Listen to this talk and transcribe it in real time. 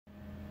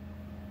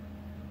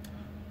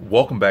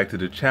Welcome back to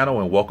the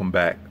channel and welcome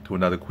back to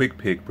another quick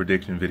pick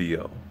prediction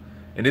video.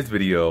 In this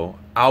video,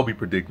 I'll be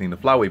predicting the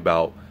flyweight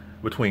bout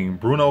between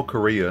Bruno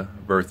Correa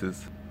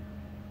versus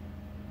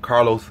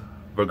Carlos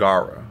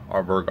Vergara,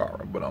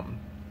 but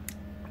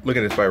look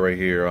at this fight right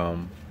here.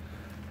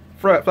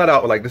 Flat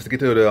out, like, just to get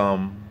to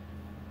the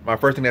my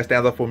first thing that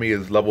stands out for me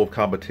is level of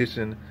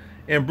competition.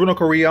 And Bruno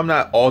Correa, I'm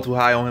not all too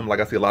high on him. Like,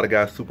 I see a lot of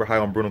guys super high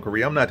on Bruno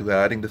Correa. I'm not too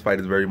high. I think this fight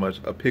is very much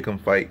a pick-em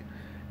fight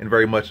and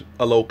very much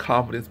a low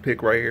confidence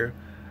pick right here.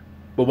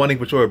 But one thing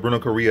for sure, Bruno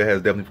Correa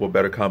has definitely for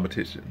better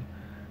competition.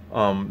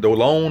 The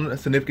lone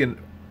significant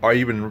or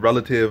even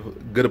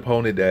relative good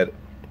opponent that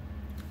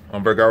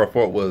Vergara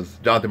fought was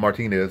Jonathan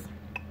Martinez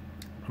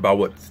about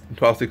what,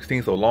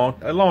 2016, so a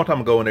long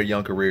time ago in their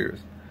young careers.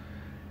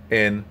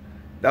 And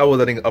that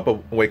was, I think, up a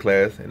weight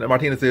class. And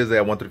Martinez is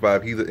at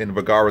 135. He's in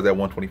Vergara's at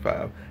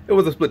 125. It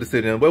was a split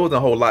decision, but it wasn't a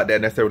whole lot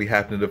that necessarily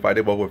happened in the fight.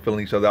 They both were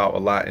filling each other out a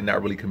lot and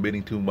not really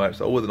committing too much.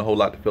 So it wasn't a whole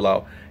lot to fill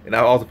out. And I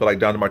also feel like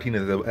Jonathan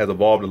Martinez has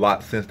evolved a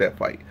lot since that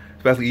fight,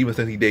 especially even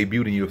since he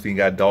debuted in UFC and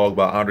got dogged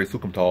by Andrei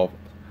Sukhomtov.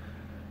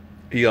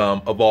 He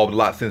evolved a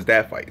lot since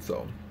that fight.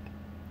 So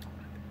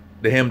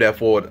the him that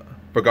fought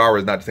Vergara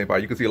is not the same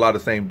fight. You can see a lot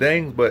of the same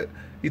things, but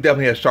he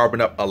definitely has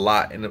sharpened up a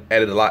lot and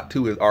added a lot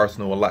to his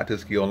arsenal, a lot to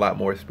his skill, and a lot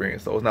more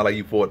experience. So it's not like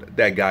you fought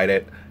that guy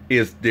that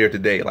is there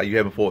today. Like, you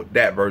haven't fought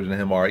that version of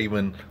him or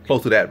even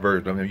close to that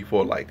version of him. You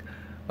fought like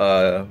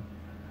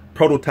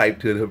prototype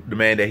to the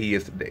man that he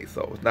is today.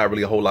 So it's not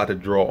really a whole lot to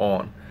draw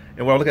on.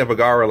 And when I'm looking at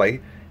Vergara,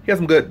 like, he has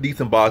some good,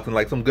 decent boxing,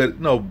 like some good,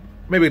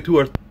 maybe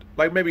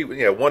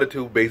one or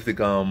two basic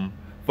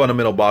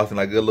fundamental boxing,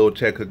 like a good little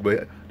check hook.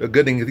 But the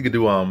good thing is he could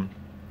do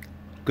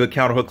good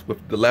counter hooks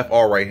with the left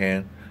or right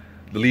hand,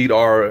 the lead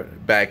or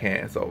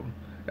backhand. So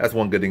that's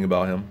one good thing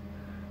about him.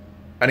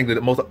 I think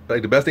that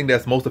the best thing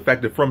that's most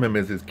effective from him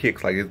is his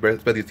kicks, like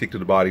especially his kick to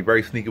the body.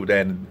 Very sneaky with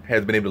that and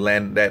has been able to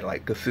land that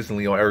like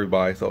consistently on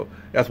everybody. So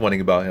that's one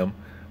thing about him.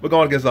 We're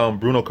going against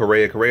Bruno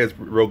Correa. Correa's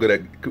real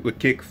good with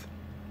kicks.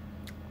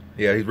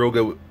 Yeah, he's real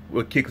good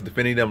with kicks,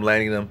 defending them,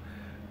 landing them.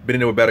 Been in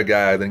there with better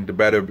guys. I think the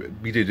better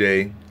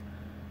BJJ.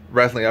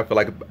 Wrestling, I feel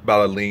like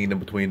about a lean in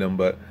between them,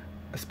 but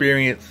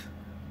experience,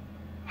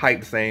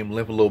 height the same,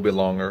 length a little bit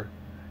longer.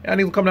 And I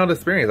think it'll come down to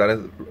experience.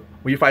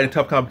 When you're fighting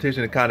tough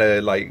competition, it kind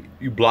of like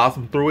you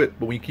blossom through it.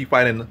 But when you keep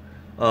fighting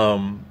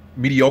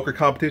mediocre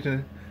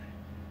competition,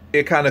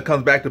 it kind of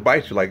comes back to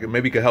bite you. Like,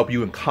 maybe it could help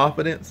you in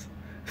confidence.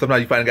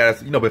 Sometimes you find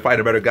guys, been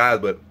fighting better guys,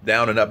 but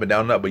down and up and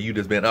down and up. But you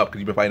just been up because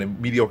you've been fighting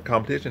mediocre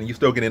competition. And you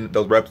still getting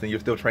those reps and you're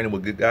still training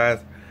with good guys.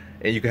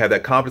 And you can have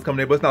that confidence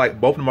coming in. But it's not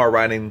like both of them are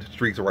riding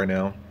streaks right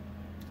now.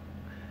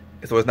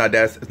 So it's not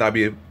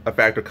be a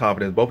factor of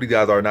confidence. Both of these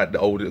guys are not the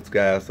oldest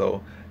guys,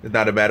 so it's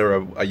not a matter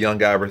of a young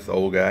guy versus an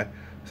old guy.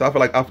 So I feel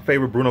like I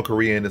favor Bruno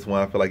Correa in this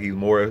one. I feel like he's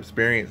more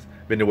experienced,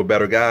 been there with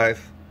better guys,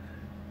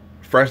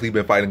 freshly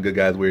been fighting good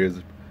guys.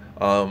 Whereas,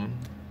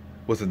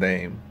 what's his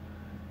name?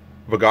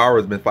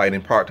 Vergara's been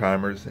fighting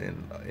part-timers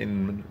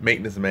and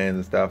maintenance men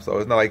and stuff. So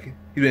it's not like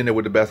he's been there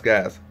with the best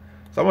guys.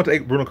 So I'm gonna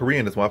take Bruno Correa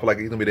in this one. I feel like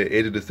he's gonna be the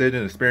edge of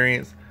decision,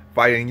 experience,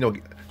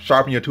 fighting.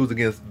 Sharpen your tools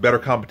against better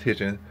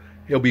competition.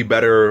 He'll be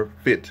better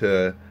fit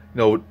to,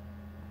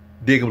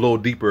 dig a little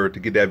deeper to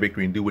get that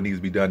victory and do what needs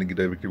to be done to get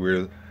that victory.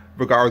 Whereas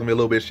Vergara's gonna be a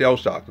little bit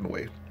shell-shocked in a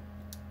way.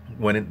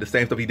 When the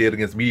same stuff he did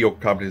against mediocre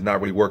competition is not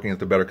really working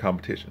against the better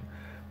competition.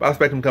 But I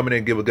expect him coming in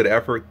and give a good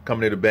effort,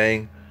 coming in to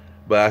bang.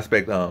 But I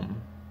expect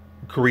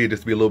Correa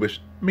just to be a little bit,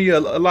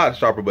 a lot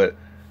sharper. But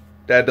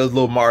those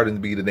little margins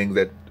be the things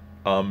that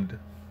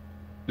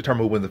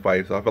determine who wins the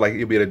fight. So I feel like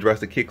he'll be able to address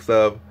the kicks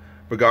of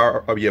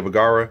Vergara.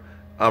 Vergara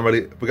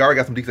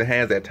got some decent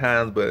hands at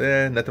times,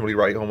 but nothing really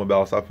right home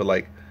about. So I feel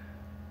like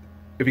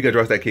if he can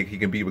address that kick, he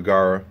can beat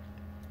Vergara.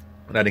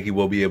 And I think he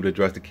will be able to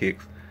address the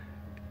kicks,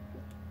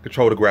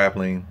 control the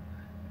grappling.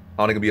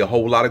 I don't think it'll be a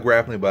whole lot of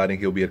grappling, but I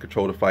think he'll be able to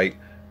control the fight,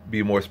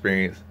 be more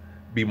experienced,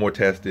 be more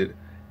tested,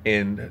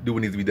 and do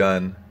what needs to be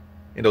done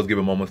in those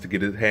given moments to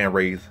get his hand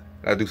raised.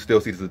 I do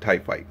still see this as a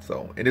tight fight.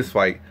 So in this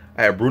fight,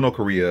 I have Bruno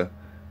Correa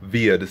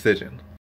via decision.